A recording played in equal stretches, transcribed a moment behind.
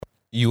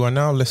You are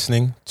now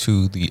listening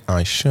to the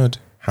I Should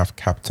Have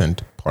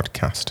Captained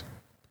podcast.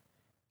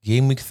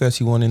 Game week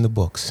 31 in the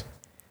books.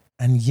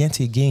 And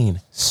yet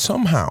again,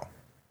 somehow,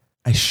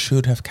 I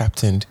should have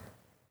captained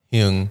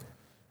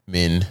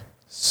Heung-min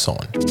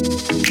Son.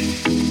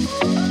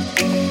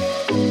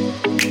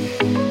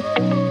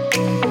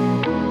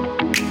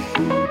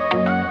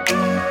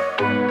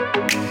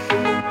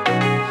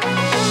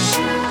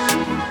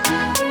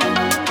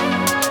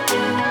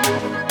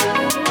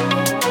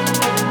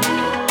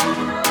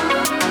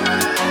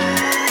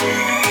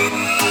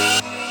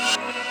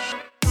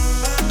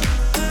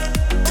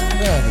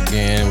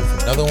 Again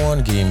with another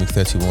one, game week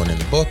 31 in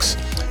the books,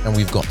 and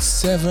we've got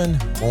 7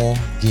 more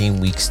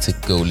game weeks to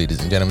go, ladies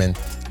and gentlemen,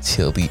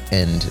 till the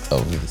end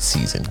of the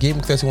season. Game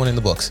week 31 in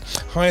the books.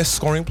 Highest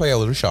scoring player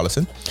was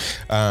Richarlison.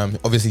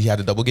 Obviously, he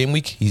had a double game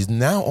week. He's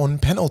now on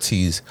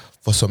penalties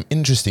for some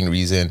interesting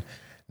reason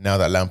now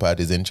that Lampard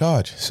is in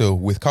charge. So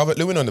with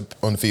Calvert-Lewin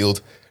on the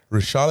field,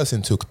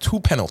 Richarlison took 2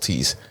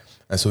 penalties,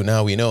 and so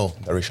now we know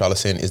that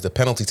Richarlison is the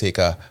penalty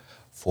taker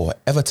for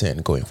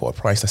Everton, going for a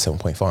price at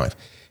 7.5.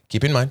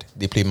 Keep in mind,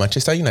 they play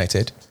Manchester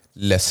United,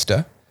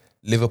 Leicester,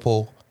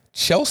 Liverpool,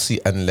 Chelsea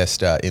and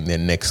Leicester in their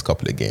next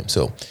couple of games.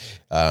 So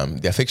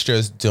their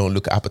fixtures don't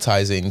look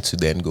appetizing to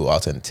then go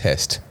out and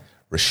test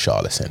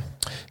Richarlison.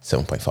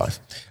 7.5.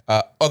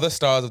 Other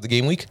stars of the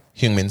game week,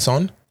 Heung-min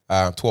Son,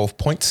 12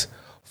 points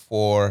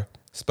for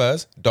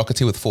Spurs.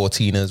 Doherty with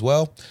 14 as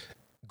well.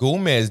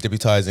 Gomez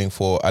debuting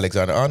for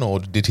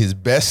Alexander-Arnold did his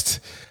best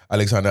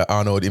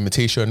Alexander-Arnold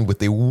imitation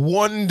with a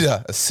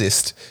wonder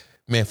assist.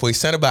 Man, for his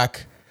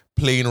centre-back,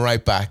 playing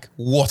right back,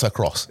 what a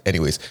cross.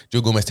 Anyways, Joe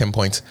Gomez 10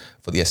 points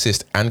for the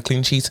assist and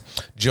clean sheet.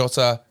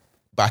 Jota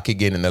back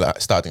again in the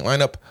starting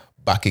lineup,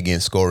 back again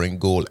scoring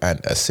goal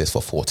and assist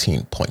for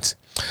 14 points.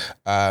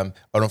 And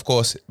of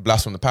course,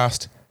 blast from the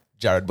past,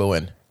 Jared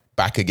Bowen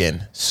back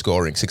again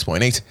scoring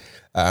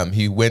 6.8.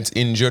 He went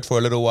injured for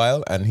a little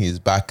while and he's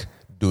back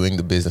doing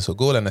the business for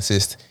goal and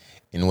assist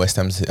in West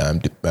Ham's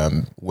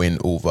win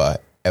over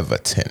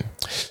Everton.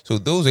 So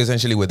those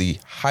essentially were the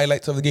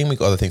highlights of the game week.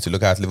 Other things to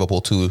look at: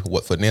 Liverpool 2,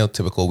 Watford 0.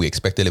 Typical. We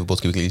expected Liverpool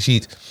to keep a clean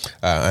sheet,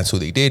 and so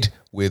they did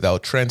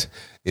without Trent.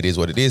 It is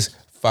what it is.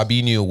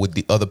 Fabinho with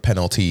the other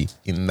penalty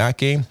in that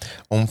game.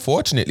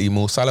 Unfortunately,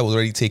 Mo Salah was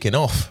already taken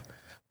off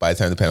by the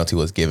time the penalty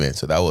was given,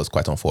 so that was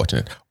quite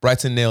unfortunate.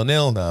 Brighton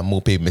 0-0.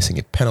 Mopé missing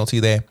a penalty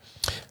there.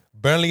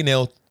 Burnley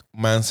 0,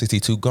 Man City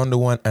 2.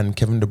 Gundogan and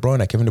Kevin De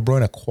Bruyne. Kevin De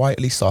Bruyne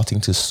quietly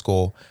starting to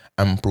score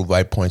and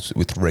provide points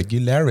with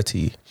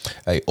regularity.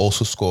 He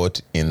also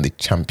scored in the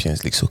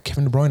Champions League. So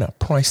Kevin De Bruyne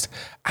priced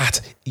at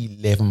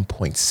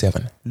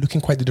 11.7. Looking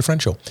quite the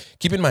differential.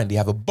 Keep in mind, they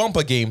have a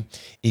bumper game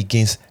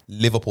against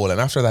Liverpool. And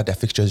after that, their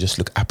fixtures just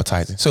look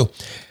appetizing. So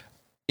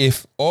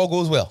if all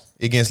goes well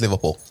against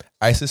Liverpool,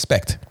 I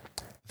suspect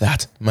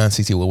that Man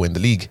City will win the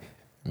league.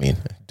 I mean,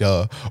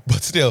 duh.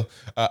 But still,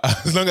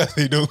 as long as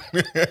they don't,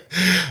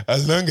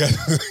 as long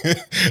as,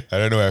 I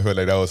don't know why I felt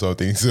like that was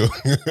something so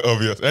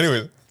obvious.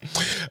 Anyway,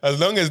 as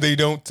long as they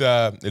don't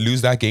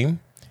lose that game,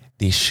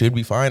 they should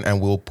be fine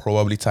and will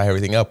probably tie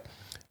everything up.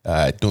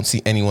 Don't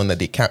see anyone that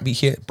they can't beat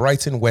here.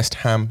 Brighton, West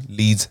Ham,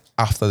 Leeds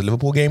after the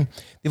Liverpool game.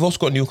 They've also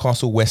got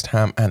Newcastle, West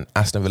Ham and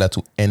Aston Villa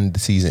to end the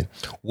season.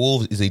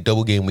 Wolves is a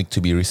double game week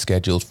to be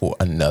rescheduled for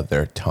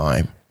another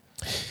time.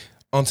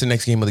 On to the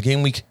next game of the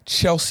game week.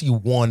 Chelsea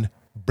 1,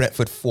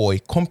 Brentford 4,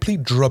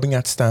 complete drubbing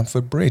at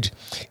Stamford Bridge.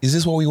 Is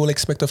this what we all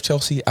expect of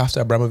Chelsea after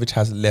Abramovich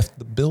has left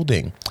the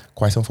building?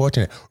 Quite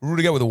unfortunate.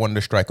 Rudiger with a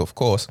wonder strike, of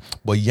course,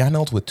 but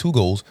Janelt with 2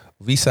 goals,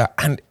 Visa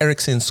and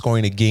Eriksen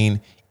scoring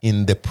again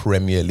in the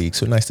Premier League.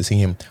 So nice to see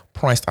him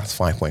priced at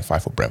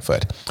 5.5 for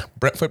Brentford.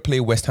 Brentford play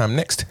West Ham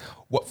next,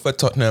 Watford,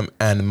 Tottenham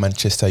and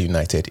Manchester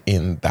United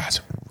in that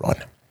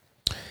run.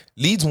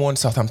 Leeds 1,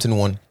 Southampton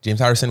 1, James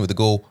Harrison with the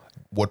goal,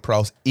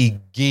 Ward-Prowse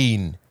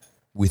again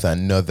with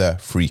another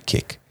free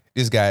kick.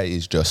 This guy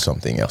is just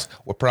something else.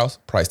 Ward-Prowse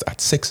priced at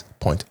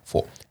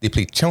 6.4. They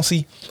play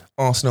Chelsea,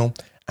 Arsenal,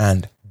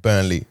 and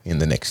Burnley in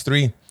the next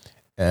 3.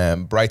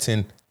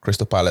 Brighton,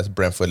 Crystal Palace,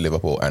 Brentford,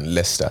 Liverpool, and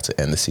Leicester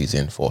to end the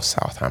season for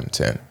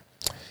Southampton.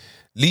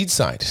 Leeds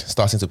side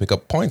starting to pick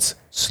up points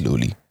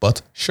slowly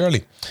but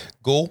surely.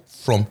 Goal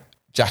from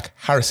Jack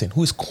Harrison,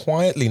 who is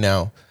quietly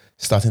now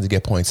starting to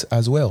get points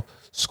as well.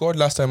 Scored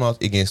last time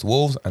out against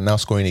Wolves and now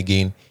scoring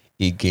again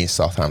against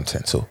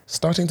Southampton. So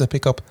starting to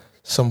pick up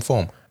some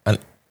form. And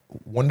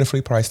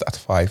wonderfully priced at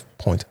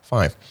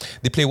 5.5.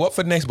 They play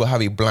Watford next, but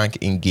have a blank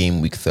in game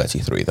week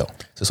 33 though.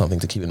 So something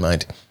to keep in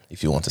mind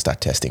if you want to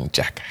start testing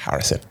Jack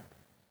Harrison.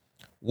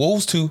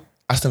 Wolves 2,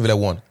 Aston Villa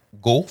 1.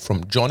 Goal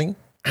from Jonning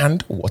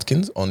and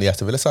Watkins on the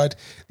Aston Villa side.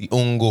 The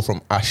own goal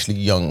from Ashley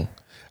Young.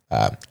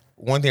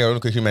 One thing I want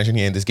to quickly mention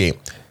here in this game.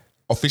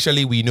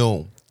 Officially, we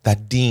know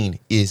that Dean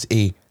is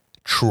a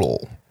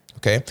troll.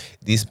 Okay?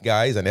 This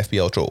guy is an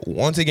FPL troll.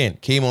 Once again,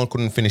 came on,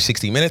 couldn't finish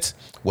 60 minutes,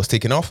 was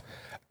taken off.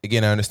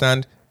 Again, I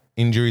understand.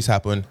 Injuries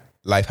happen,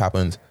 life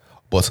happens,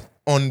 but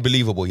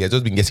unbelievable. He has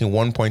just been getting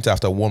 1 point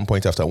after 1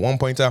 point after 1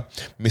 pointer,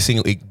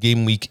 missing a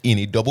game week in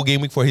a double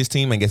game week for his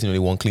team and getting only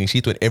one clean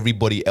sheet when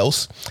everybody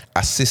else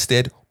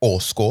assisted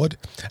or scored.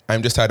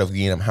 I'm just tired of the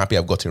game. I'm happy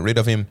I've gotten rid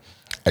of him.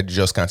 I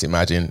just can't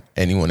imagine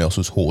anyone else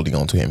who's holding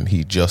on to him.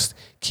 He just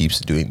keeps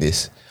doing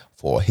this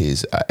for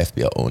his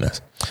FPL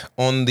owners.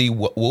 On the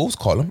Wolves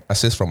column,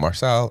 assists from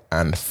Marcel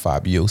and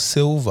Fabio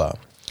Silva.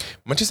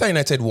 Manchester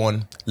United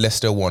won,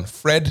 Leicester won.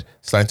 Fred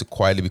starting to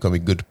quietly become a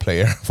good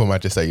player for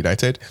Manchester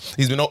United.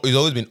 He's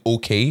always been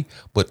okay,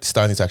 but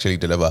starting to actually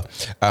deliver.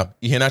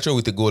 Iheanacho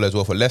with the goal as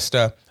well for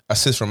Leicester.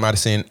 Assist from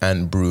Maddison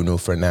and Bruno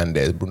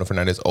Fernandes. Bruno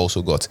Fernandes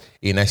also got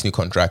a nice new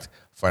contract,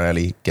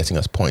 finally getting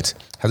us points.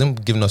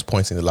 Hasn't given us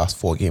points in the last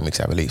 4 game weeks,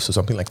 I believe, so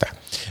something like that.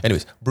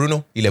 Anyways,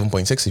 Bruno,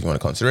 11.6 if you want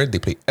to consider it. They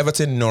play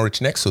Everton,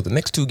 Norwich next, so the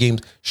next 2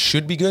 games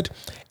should be good,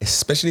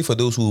 especially for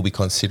those who will be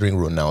considering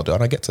Ronaldo,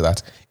 and I'll get to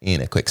that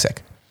in a quick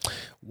sec.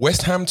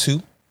 West Ham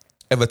 2,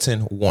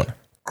 Everton 1.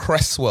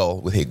 Cresswell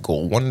with a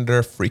goal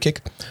wonder free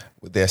kick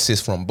with the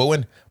assist from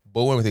Bowen.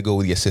 Bowen with a goal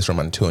with the assist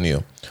from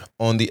Antonio.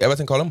 On the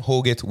Everton column,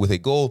 Holgate with a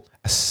goal,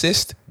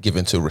 assist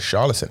given to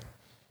Richarlison.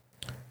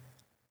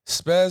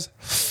 Spurs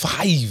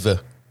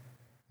 5,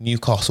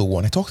 Newcastle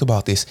 1. I talked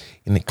about this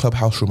in the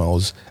clubhouse room I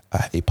was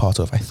a part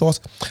of. I thought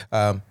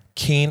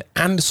Kane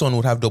and Son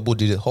would have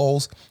double-digit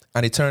hauls,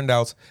 and it turned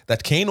out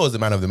that Kane was the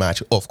man of the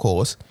match, of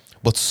course,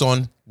 but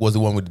Son was the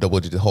one with the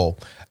double-digit haul.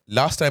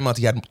 Last time out,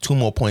 he had 2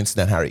 more points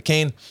than Harry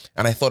Kane,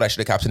 and I thought I should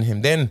have captained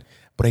him then.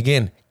 But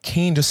again,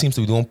 Kane just seems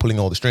to be the one pulling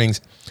all the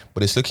strings.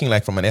 But it's looking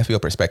like from an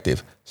FPL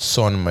perspective,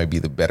 Son might be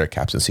the better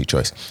captaincy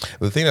choice.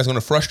 The thing that's going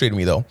to frustrate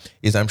me, though,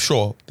 is I'm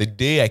sure the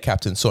day I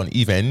captain Son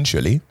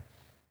eventually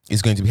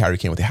is going to be Harry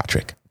Kane with a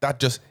hat-trick. It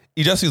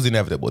just feels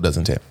inevitable,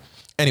 doesn't it?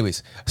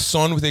 Anyways,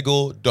 Son with a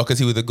goal,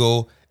 Doherty with a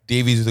goal,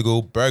 Davies with a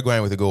goal,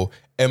 Bergwijn with a goal,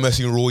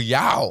 Emerson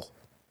Royal,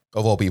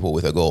 of all people,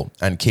 with a goal,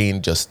 and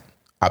Kane just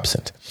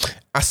absent.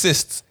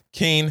 Assists,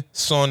 Kane,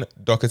 Son,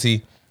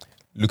 Doherty,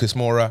 Lucas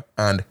Moura,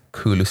 and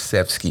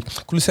Kulusevski.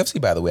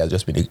 Kulusevski, by the way, has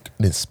just been an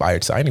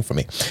inspired signing for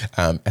me.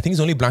 I think he's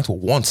only blanked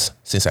once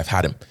since I've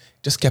had him.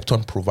 Just kept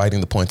on providing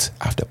the points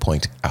after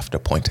point after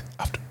point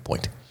after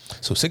point.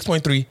 So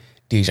 6.3,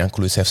 Dejan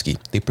Kulusevski.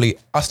 They play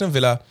Aston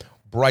Villa,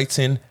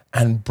 Brighton,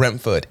 and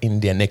Brentford in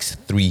their next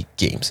 3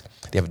 games.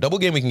 They have a double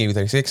game week in game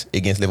 36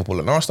 against Liverpool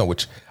and Arsenal,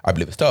 which I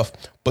believe is tough,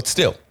 but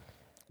still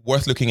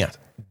worth looking at.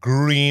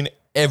 Green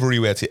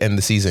everywhere to end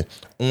the season.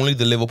 Only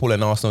the Liverpool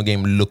and Arsenal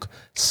game look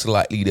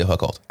slightly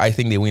difficult. I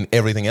think they win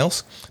everything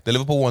else. The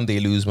Liverpool one they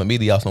lose, maybe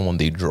the Arsenal one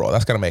they draw.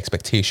 That's kind of my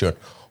expectation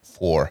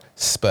for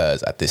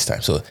Spurs at this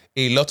time. So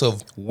a lot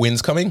of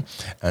wins coming,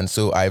 and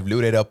so I've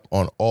loaded up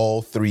on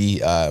all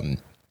 3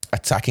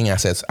 attacking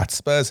assets at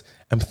Spurs.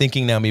 I'm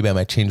thinking now maybe I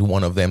might change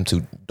one of them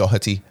to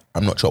Doherty.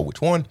 I'm not sure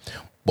which one,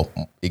 but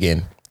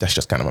again, that's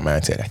just kind of my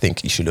mindset. I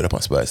think you should load up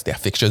on Spurs. Their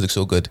fixtures look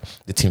so good.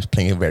 The team's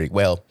playing very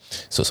well.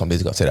 So some days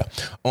you got to say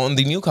that. On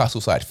the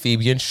Newcastle side,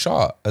 Fabian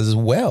Schär as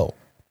well,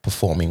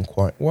 performing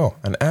quite well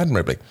and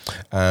admirably.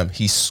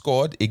 He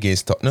scored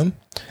against Tottenham.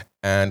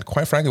 And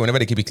quite frankly, whenever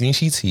they keep a clean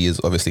sheets, he is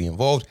obviously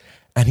involved.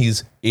 And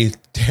he's he's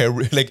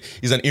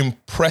an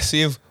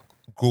impressive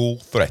goal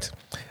threat.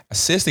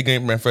 Assist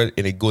against Brentford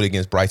in a goal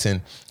against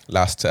Brighton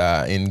last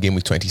in game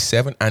week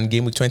 27 and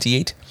game week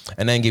 28.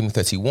 And then in game week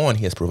 31,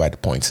 he has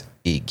provided points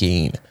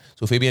again.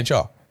 So Fabian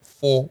Schär,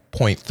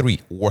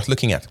 4.3, worth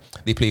looking at.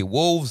 They play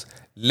Wolves,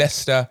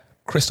 Leicester,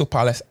 Crystal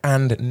Palace,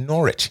 and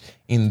Norwich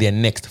in their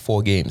next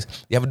 4 games.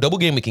 They have a double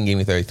game week in game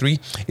week 33.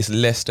 It's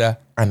Leicester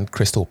and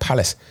Crystal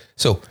Palace.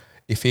 So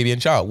if Fabian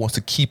Schär wants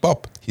to keep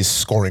up his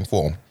scoring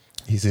form,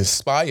 his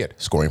inspired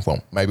scoring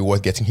form, might be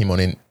worth getting him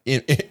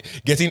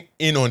getting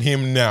in on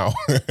him now.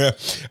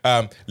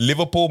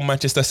 Liverpool,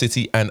 Manchester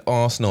City, and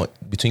Arsenal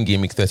between game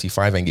week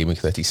 35 and game week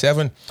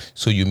 37.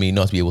 So you may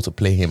not be able to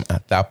play him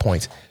at that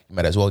point. You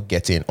might as well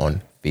get in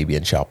on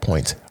Fabian Schär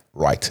points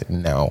right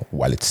now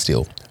while it's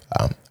still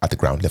at the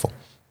ground level.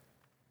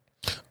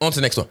 On to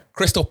the next one.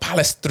 Crystal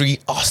Palace 3,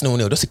 Arsenal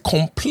 0. Just a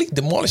complete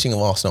demolishing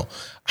of Arsenal.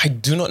 I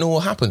do not know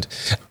what happened.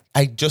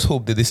 I just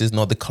hope that this is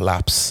not the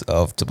collapse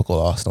of typical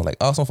Arsenal. Like,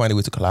 Arsenal find a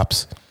way to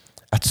collapse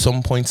at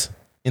some point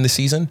in the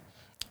season.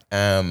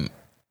 And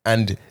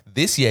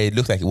this year, it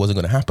looked like it wasn't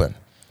going to happen.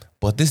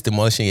 But this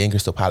demolishing in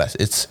Crystal Palace,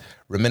 it's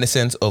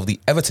reminiscent of the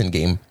Everton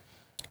game.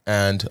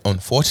 And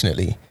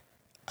unfortunately,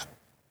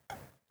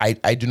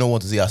 I do not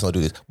want to see Arsenal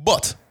do this.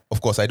 But, of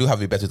course, I do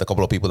have a bet with a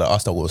couple of people that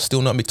Arsenal will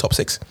still not make top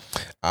 6.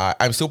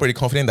 I'm still pretty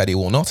confident that they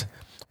will not.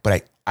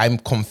 But I'm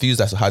confused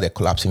as to how they're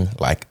collapsing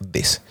like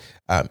this.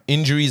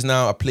 Injuries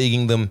now are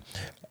plaguing them.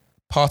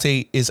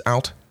 Partey is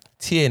out.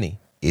 Tierney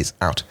is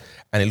out.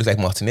 And it looks like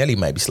Martinelli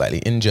might be slightly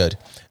injured.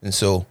 And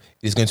so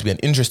it's going to be an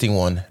interesting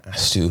one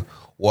as to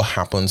what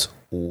happens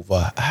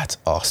over at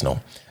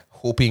Arsenal.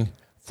 Hoping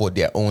for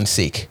their own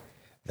sake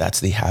that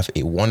they have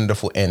a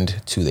wonderful end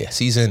to their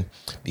season,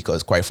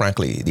 because quite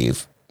frankly,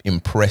 they've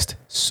impressed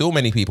so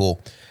many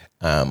people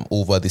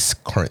over this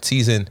current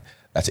season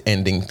that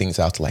ending things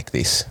out like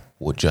this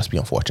would just be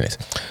unfortunate.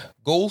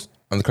 Goals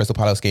on the Crystal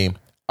Palace game.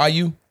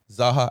 Ayew,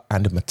 Zaha,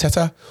 and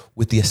Mateta,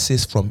 with the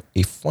assist from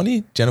a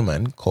funny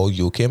gentleman called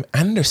Joachim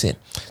Andersen.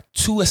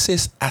 2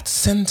 assists at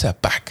centre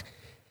back.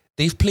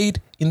 They've played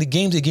in the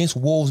games against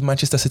Wolves,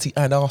 Manchester City,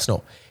 and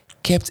Arsenal.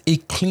 Kept a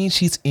clean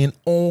sheet in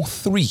all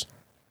 3.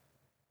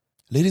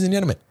 Ladies and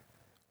gentlemen,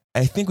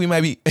 I think we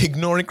might be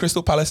ignoring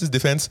Crystal Palace's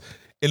defence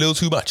a little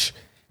too much.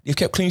 They've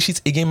kept clean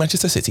sheets against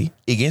Manchester City,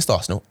 against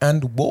Arsenal,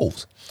 and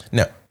Wolves.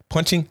 Now,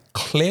 punching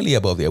clearly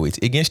above their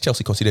weight. Against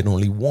Chelsea, conceded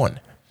only 1.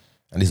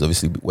 And this is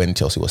obviously when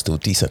Chelsea was still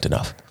decent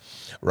enough,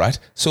 right?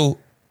 So,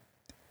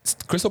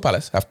 Crystal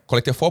Palace have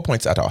collected 4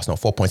 points at Arsenal,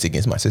 4 points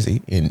against Manchester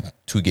City in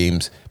 2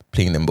 games,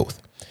 playing them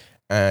both.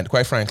 And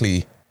quite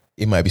frankly,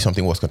 it might be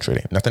something worth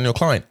considering. Nathaniel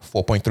Klein,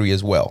 4.3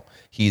 as well.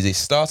 He's a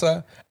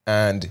starter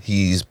and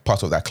he's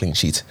part of that clean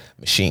sheet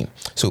machine.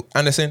 So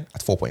Andersen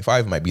at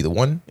 4.5 might be the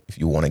one if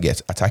you want to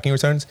get attacking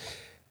returns.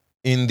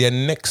 In their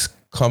next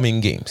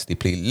coming games, they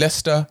play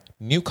Leicester,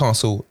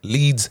 Newcastle,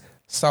 Leeds,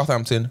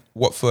 Southampton,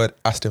 Watford,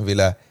 Aston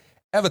Villa,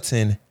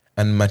 Everton,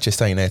 and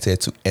Manchester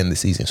United to end the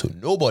season. So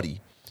nobody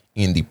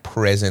in the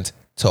present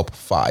top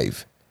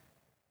 5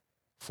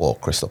 for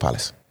Crystal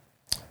Palace,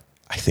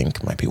 I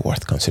think might be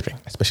worth considering,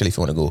 especially if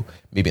you want to go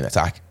maybe an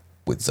attack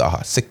with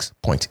Zaha,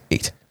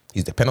 6.8.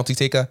 He's the penalty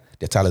taker,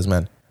 the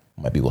talisman,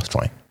 might be worth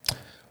trying.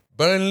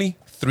 Burnley,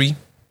 3.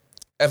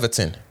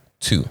 Everton,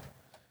 2.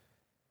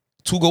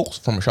 2 goals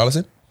from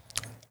Richarlison,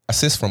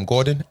 assists from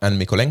Gordon and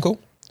Mikolenko.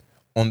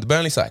 On the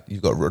Burnley side,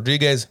 you've got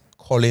Rodriguez,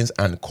 Collins,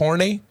 and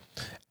Cornet,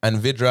 and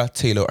Vidra,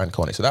 Taylor, and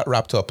Cornet. So that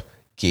wrapped up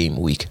game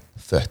week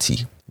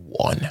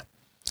 31.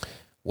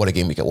 What a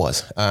game week it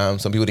was. Some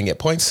people didn't get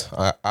points.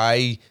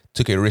 I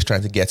took a risk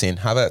trying to get in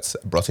Havertz,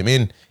 brought him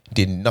in,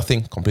 did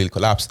nothing, completely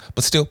collapsed,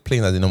 but still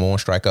playing as the number 1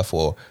 striker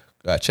for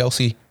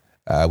Chelsea,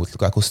 with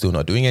Lukaku still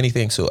not doing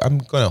anything. So I'm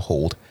going to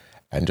hold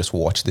and just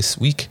watch this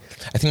week.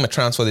 I think my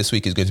transfer this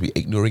week is going to be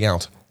ignoring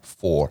out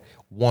for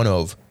one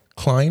of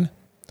Klein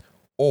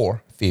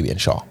or Fabian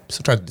Shaw.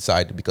 So trying to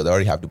decide, because I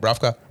already have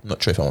Dubravka. I'm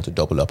not sure if I want to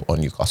double up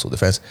on Newcastle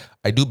defense.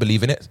 I do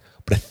believe in it,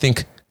 but I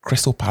think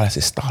Crystal Palace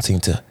is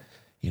starting to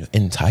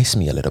entice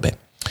me a little bit.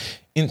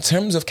 In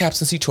terms of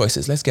captaincy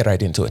choices, let's get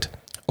right into it.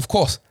 Of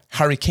course,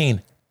 Harry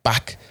Kane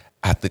back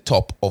at the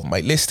top of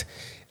my list.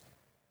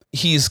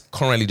 He is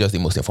currently just the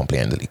most informed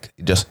player in the league.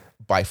 Just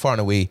by far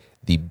and away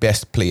the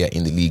best player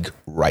in the league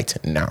right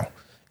now.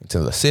 In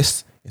terms of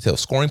assists, in terms of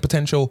scoring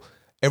potential,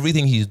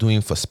 everything he's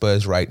doing for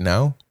Spurs right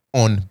now,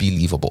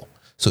 unbelievable.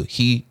 So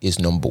he is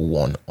number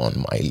 1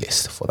 on my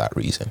list for that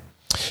reason.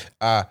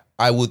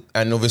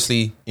 And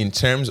obviously, in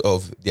terms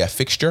of their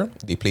fixture,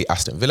 they play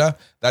Aston Villa.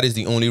 That is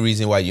the only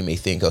reason why you may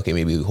think, okay,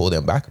 maybe we hold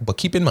them back. But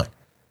keep in mind,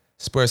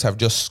 Spurs have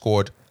just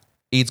scored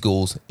 8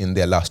 goals in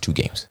their last 2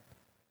 games.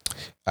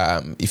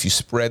 If you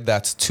spread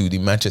that to the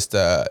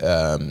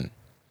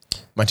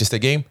Manchester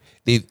game,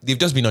 they've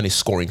just been on a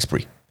scoring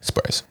spree,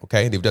 Spurs,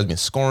 okay? They've just been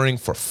scoring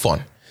for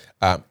fun.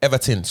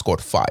 Everton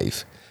scored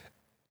 5.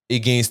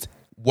 Against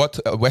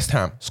West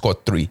Ham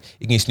scored 3.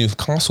 Against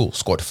Newcastle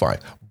scored 5.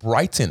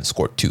 Brighton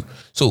scored 2.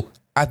 So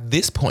at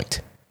this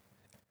point,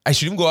 I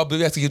shouldn't go up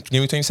to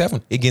game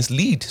 27. Against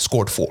Leeds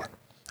scored 4.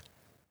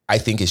 I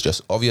think it's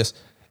just obvious.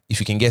 If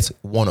you can get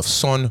one of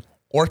Son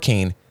or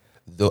Kane,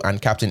 though, and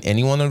captain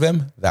any one of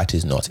them, that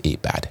is not a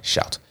bad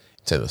shout.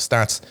 In terms of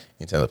stats,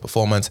 in terms of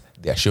performance,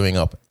 they are showing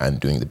up and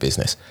doing the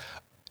business.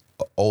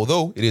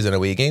 Although it is an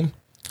away game,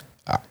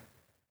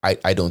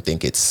 I don't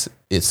think it's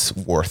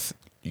worth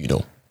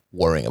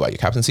worrying about your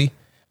captaincy,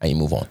 and you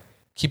move on.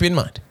 Keep in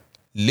mind,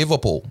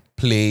 Liverpool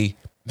play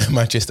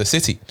Manchester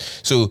City.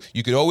 So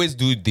you could always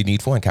do the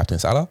needful and captain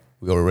Salah.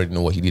 We already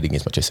know what he did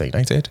against Manchester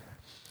United.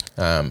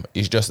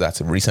 It's just that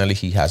recently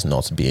he has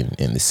not been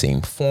in the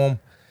same form.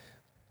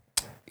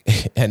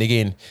 And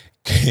again,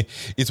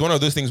 it's one of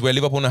those things where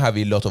Liverpool now have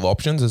a lot of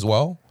options as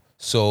well.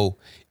 So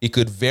it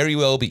could very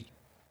well be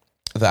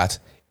that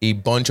a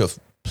bunch of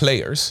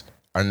players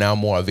are now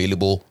more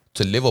available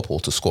to Liverpool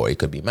to score. It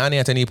could be Mane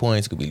at any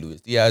point. It could be Luis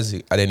Diaz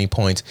at any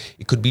point.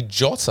 It could be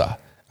Jota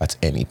at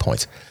any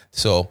point.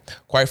 So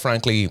quite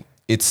frankly,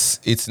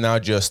 it's now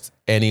just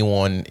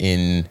anyone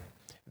in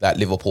that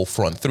Liverpool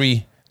front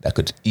 3 that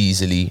could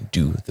easily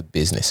do the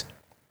business.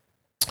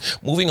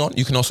 Moving on,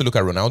 you can also look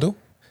at Ronaldo.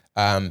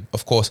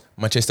 Of course,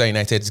 Manchester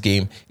United's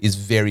game is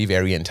very,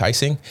 very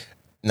enticing.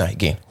 Now,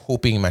 again,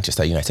 hoping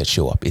Manchester United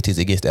show up. It is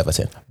against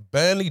Everton.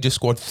 Burnley just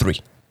scored 3.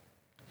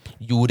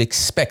 You would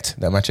expect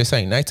that Manchester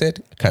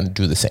United can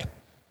do the same.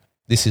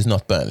 This is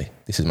not Burnley.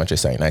 This is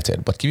Manchester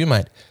United. But keep in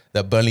mind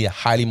that Burnley are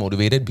highly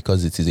motivated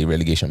because it is a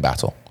relegation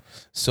battle.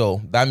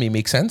 So that may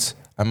make sense.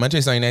 And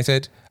Manchester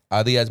United,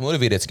 are they as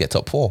motivated to get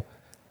top 4?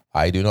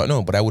 I do not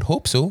know, but I would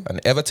hope so. And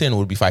Everton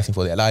will be fighting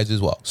for their lives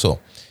as well. So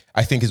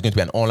I think it's going to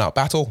be an all-out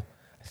battle.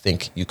 I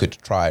think you could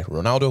try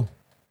Ronaldo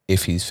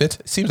if he's fit.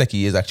 It seems like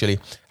he is actually,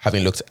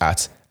 having looked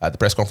at the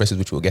press conferences,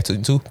 which we'll get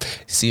into.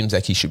 Seems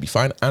like he should be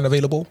fine and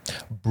available.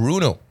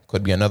 Bruno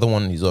could be another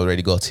one. He's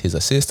already got his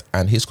assist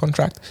and his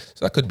contract.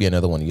 So that could be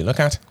another one you look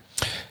at.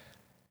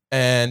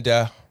 And,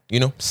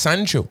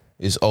 Sancho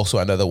is also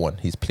another one.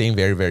 He's playing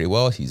very, very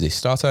well. He's a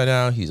starter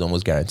now. He's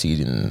almost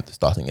guaranteed in the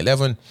starting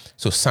 11.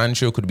 So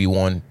Sancho could be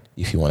one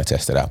if you want to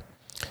test it out.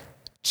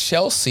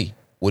 Chelsea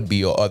would be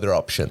your other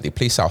option. They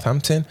play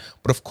Southampton,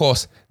 but of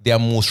course, their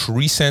most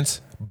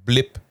recent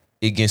blip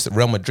against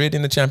Real Madrid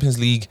in the Champions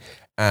League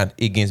and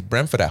against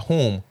Brentford at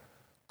home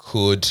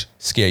could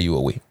scare you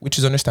away, which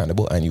is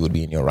understandable, and you would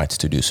be in your rights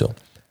to do so.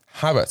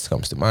 Havertz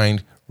comes to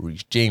mind,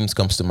 Reece James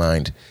comes to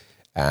mind,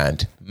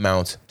 and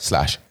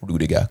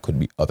Mount/Rudiger could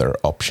be other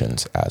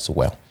options as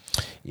well.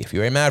 If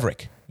you're a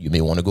Maverick, you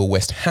may want to go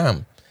West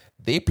Ham.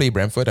 They play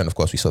Brentford, and of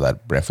course we saw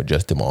that Brentford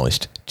just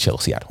demolished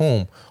Chelsea at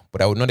home,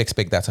 but I would not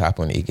expect that to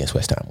happen against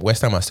West Ham.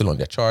 West Ham are still on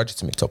their charge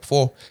to make top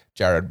 4.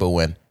 Jarrod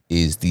Bowen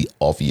is the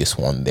obvious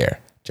one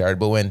there. Jarrod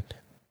Bowen,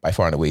 by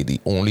far and away,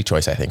 the only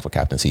choice, I think, for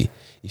captaincy.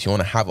 If you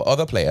want to have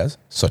other players,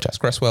 such as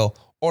Cresswell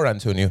or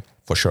Antonio,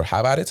 for sure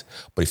have at it.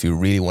 But if you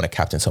really want to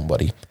captain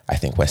somebody, I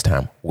think West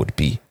Ham would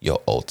be your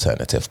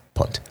alternative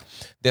punt.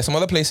 There's some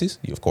other places.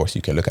 Of course,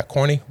 you can look at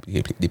Corney.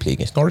 They play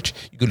against Norwich.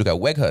 You could look at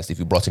Weghurst if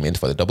you brought him in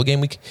for the double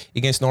game week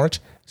against Norwich.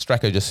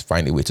 Striker just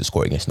find a way to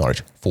score against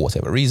Norwich for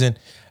whatever reason.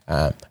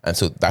 And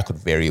so that could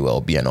very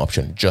well be an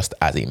option just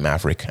as a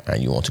Maverick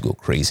and you want to go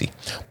crazy.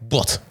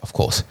 But, of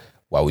course,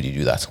 why would you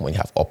do that when you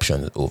have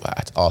options over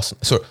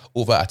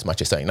at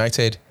Manchester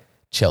United,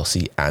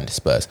 Chelsea, and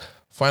Spurs?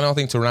 Final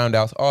thing to round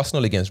out,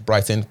 Arsenal against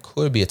Brighton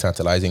could be a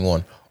tantalizing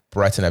one.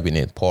 Brighton have been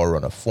in poor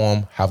run of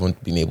form,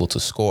 haven't been able to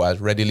score as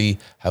readily,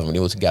 haven't been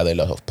able to gather a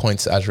lot of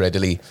points as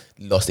readily,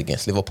 lost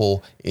against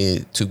Liverpool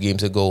 2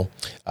 games ago.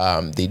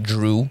 They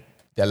drew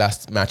their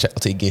last match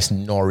against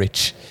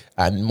Norwich,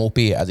 and Mope,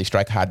 as a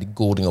striker, had the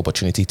golden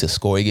opportunity to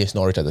score against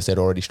Norwich. As I said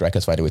already,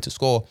 strikers find a way to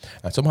score,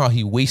 and somehow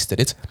he wasted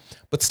it.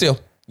 But still,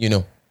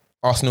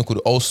 Arsenal could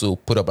also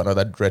put up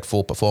another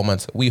dreadful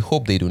performance. We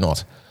hope they do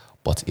not,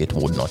 but it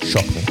would not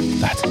shock me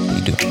that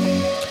they do.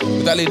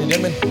 With that, ladies and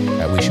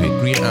gentlemen, I wish you a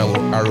green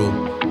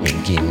arrow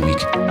in game week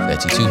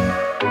 32.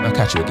 I'll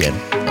catch you again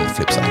on the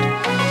flip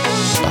side.